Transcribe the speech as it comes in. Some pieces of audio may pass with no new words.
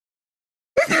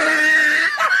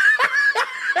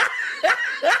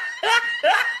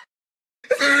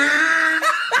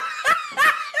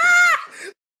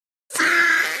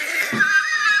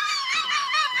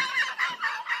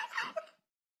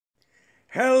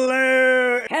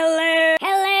Hello! Hello!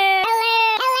 Hello!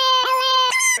 Hello!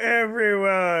 Hello!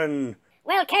 Everyone!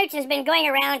 Well, Coates has been going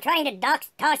around trying to dox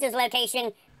Tasha's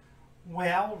location.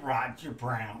 Well, Roger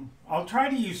Brown, I'll try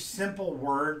to use simple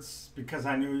words because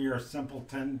I know you're a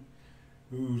simpleton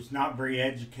who's not very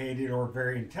educated or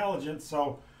very intelligent,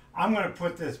 so I'm going to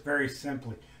put this very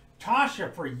simply.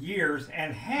 Tasha, for years,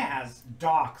 and has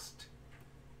doxed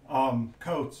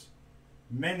Coates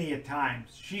many a times.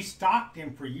 She stalked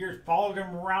him for years, followed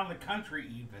him around the country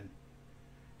even.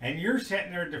 And you're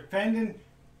sitting there defending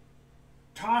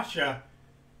Tasha,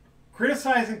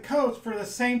 criticizing Coates for the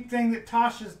same thing that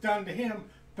Tasha's done to him,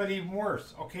 but even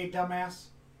worse. Okay, dumbass?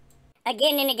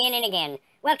 Again and again and again.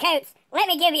 Well, Coates, let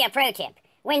me give you a pro tip.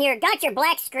 When you've got your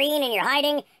black screen and you're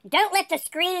hiding, don't let the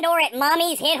screen door at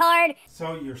Mommy's hit hard.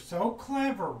 So you're so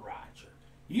clever, Roger.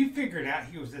 You figured out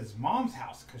he was at his mom's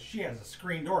house because she has a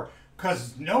screen door.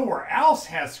 Because nowhere else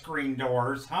has screen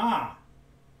doors, huh?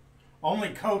 Only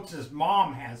Coates'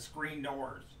 mom has screen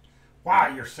doors. Wow,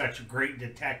 you're such a great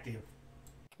detective.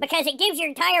 Because it gives your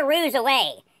entire ruse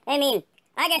away. I mean,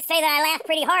 I gotta say that I laughed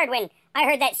pretty hard when I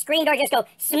heard that screen door just go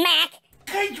smack.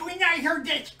 Because when I heard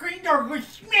that screen door go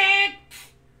smack.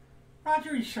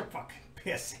 Roger, you're so fucking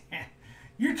pissed.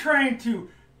 You're trying to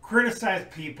criticize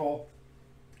people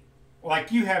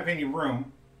like you have any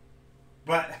room,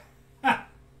 but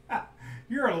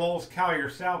you're a Lowell's cow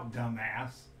yourself,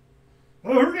 dumbass.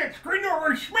 I heard that screen door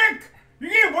go smack. You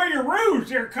gave away your ruse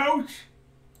there, Coach.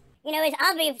 You know, it's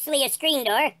obviously a screen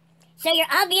door, so you're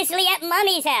obviously at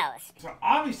Mommy's house. So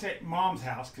obviously at Mom's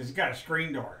house because you got a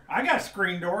screen door. I got a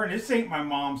screen door and this ain't my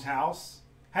mom's house.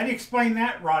 How do you explain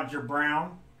that, Roger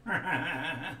Brown? God,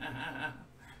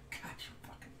 you're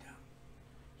fucking dumb.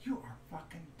 You are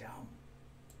fucking dumb.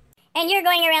 And you're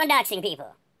going around doxing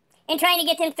people and trying to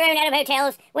get them thrown out of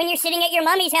hotels when you're sitting at your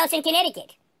mommy's house in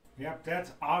Connecticut. Yep,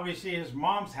 that's obviously his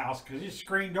mom's house because his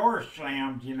screen door is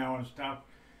slammed, you know, and stuff.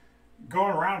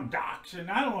 Going around doxing.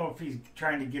 I don't know if he's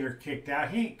trying to get her kicked out.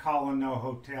 He ain't calling no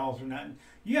hotels or nothing.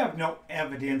 You have no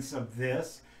evidence of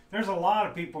this. There's a lot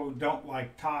of people who don't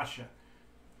like Tasha.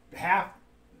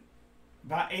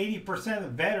 About 80% of the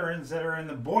veterans that are in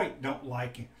the Boyd don't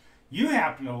like him. You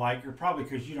happen to like her probably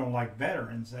because you don't like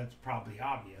veterans. That's probably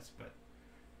obvious, but,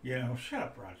 you know, shut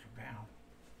up, Roger Brown.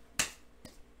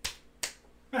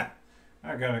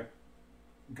 I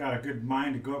got a good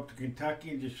mind to go up to Kentucky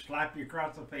and just slap you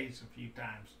across the face a few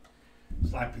times.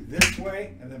 Slap you this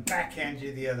way and then backhand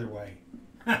you the other way.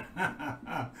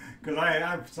 Because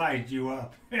I've sized you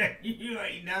up. You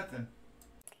ain't nothing.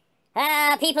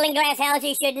 People in glass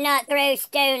houses should not throw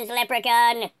stones,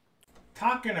 leprechaun.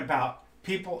 Talking about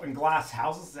people in glass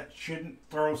houses that shouldn't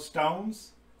throw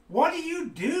stones, what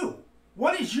do?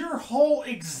 What is your whole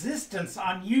existence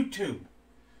on YouTube?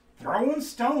 Throwing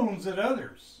stones at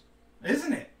others,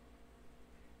 isn't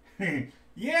it?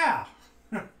 Yeah.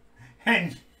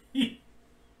 And the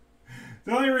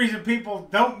only reason people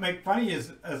don't make fun of you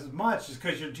as much is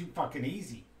because you're too fucking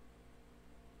easy.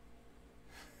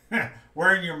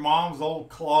 Wearing your mom's old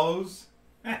clothes.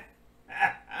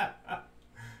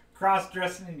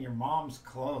 Cross-dressing in your mom's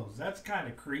clothes. That's kind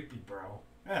of creepy, bro.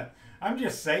 I'm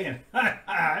just saying.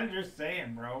 I'm just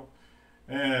saying, bro.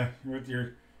 With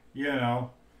your, you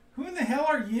know. Who in the hell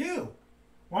are you?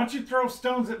 Why don't you throw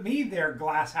stones at me there,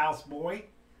 glass house boy?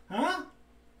 Huh?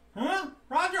 Huh?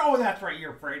 Roger? Oh, that's right.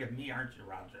 You're afraid of me, aren't you,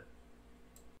 Roger?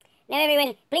 Now,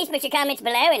 everyone, please put your comments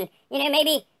below and, you know,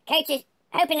 maybe Coach is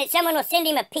hoping that someone will send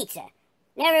him a pizza.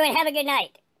 Now, everyone, have a good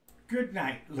night. Good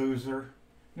night, loser.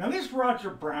 Now, this Roger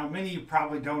Brown, many of you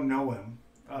probably don't know him.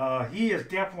 He is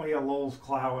definitely a Lowell's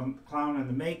clown in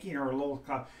the making, or a Lowell's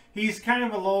cow. He's kind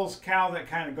of a Lowell's cow that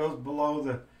kind of goes below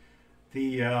the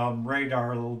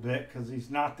radar a little bit because he's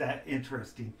not that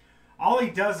interesting. All he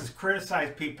does is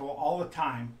criticize people all the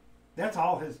time. That's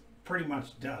all his pretty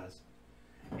much does.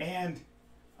 And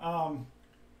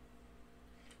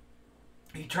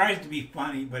he tries to be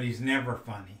funny, but he's never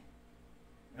funny.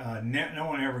 No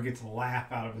one ever gets a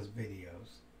laugh out of his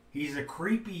videos. He's a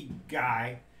creepy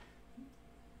guy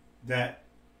that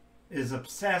is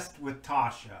obsessed with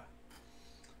Tasha.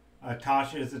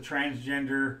 Tasha is a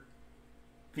transgender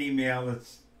female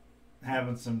that's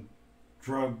having some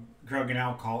drug and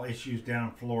alcohol issues down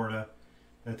in Florida.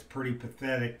 That's pretty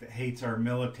pathetic, that hates our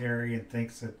military and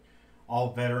thinks that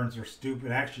all veterans are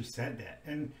stupid. Actually said that.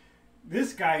 And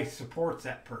this guy supports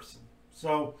that person.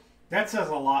 So that says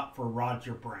a lot for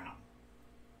Roger Brown.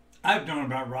 I've known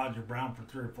about Roger Brown for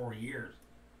 3 or 4 years.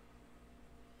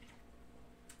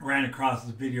 Ran across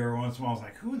his video every once in a while. I was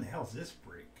like, who in the hell is this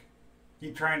freak?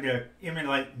 He trying to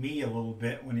emulate me a little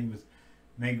bit when he was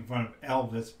making fun of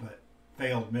Elvis, but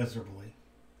failed miserably.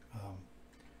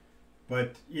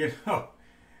 But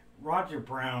Roger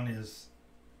Brown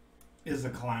is a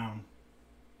clown.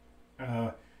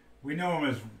 We know him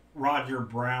as Roger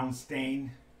Brownstein.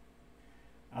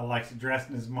 Likes to dress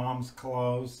in his mom's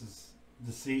clothes, his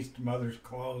deceased mother's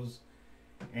clothes,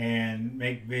 and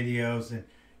make videos. And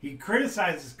he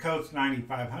criticizes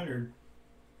Coates9500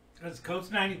 because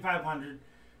Coates9500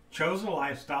 chose a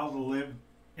lifestyle to live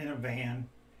in a van,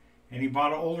 and he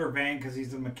bought an older van because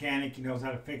he's a mechanic. He knows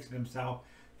how to fix it himself.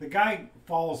 The guy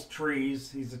falls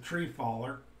trees. He's a tree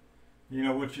faller,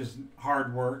 which is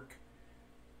hard work.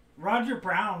 Roger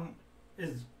Brown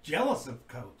is jealous of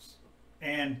Coates,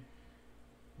 and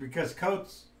because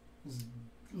Coates is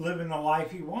living the life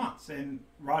he wants, and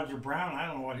Roger Brown, I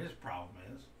don't know what his problem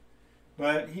is,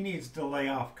 but he needs to lay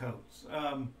off Coates.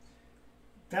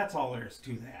 That's all there is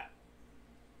to that.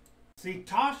 See,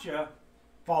 Tasha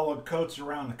followed Coates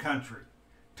around the country.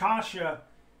 Tasha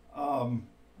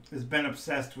has been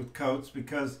obsessed with Coates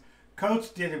because Coates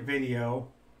did a video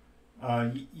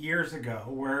years ago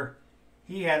where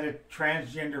he had a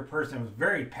transgender person that was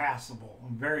very passable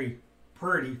and very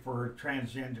pretty for a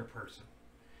transgender person.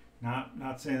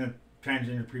 Not saying that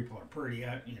transgender people are pretty,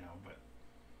 but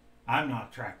I'm not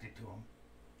attracted to them.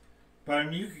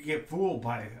 But you could get fooled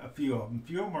by a few of them. A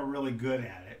few of them are really good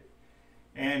at it.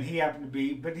 And he happened to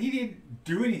be, but he didn't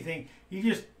do anything. He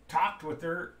just talked with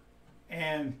her,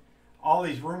 and all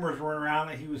these rumors were around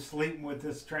that he was sleeping with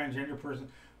this transgender person.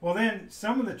 Well, then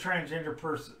some of the transgender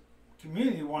person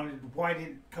community wondered, why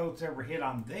didn't Coates ever hit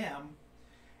on them?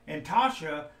 And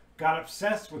Tasha got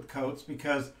obsessed with Coates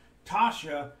because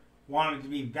Tasha wanted to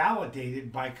be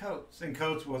validated by Coates, and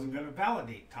Coates wasn't going to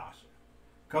validate Tasha.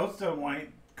 Coates don't want it.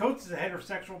 Coates is a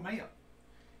heterosexual male.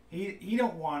 He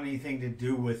don't want anything to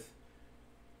do with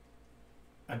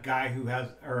a guy who has,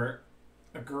 or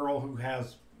a girl who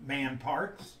has man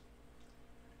parts.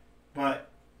 But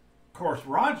of course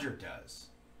Roger does.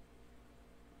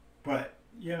 But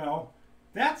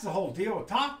that's the whole deal.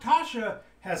 Tasha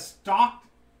has stalked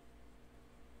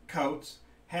Coates,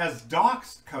 has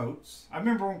doxed Coates. I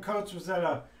remember when Coates was at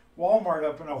a Walmart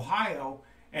up in Ohio,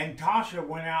 and Tasha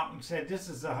went out and said, this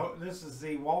is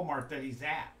the Walmart that he's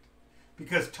at.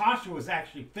 Because Tasha was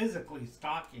actually physically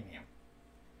stalking him.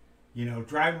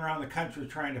 Driving around the country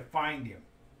trying to find him.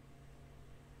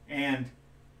 And,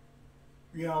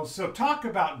 so talk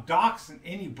about doxing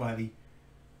anybody,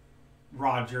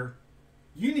 Roger.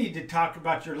 You need to talk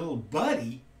about your little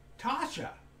buddy,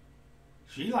 Tasha.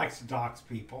 She likes to dox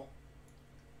people.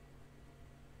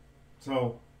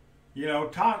 So,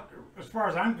 as far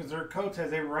as I'm concerned, Coates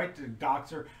has every right to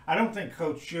dox her. I don't think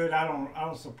Coates should. I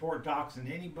don't support doxing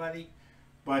anybody.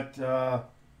 But,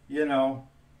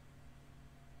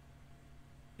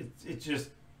 it's just,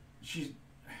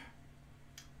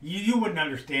 you wouldn't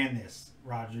understand this,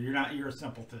 Roger. You're a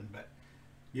simpleton. But,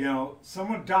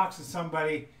 someone doxes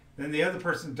somebody, then the other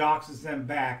person doxes them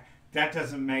back. That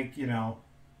doesn't make,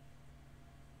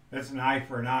 that's an eye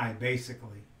for an eye,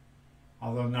 basically.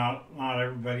 Although not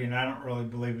everybody, and I don't really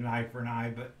believe in eye for an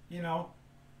eye, but,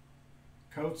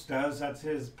 Coates does. That's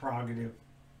his prerogative.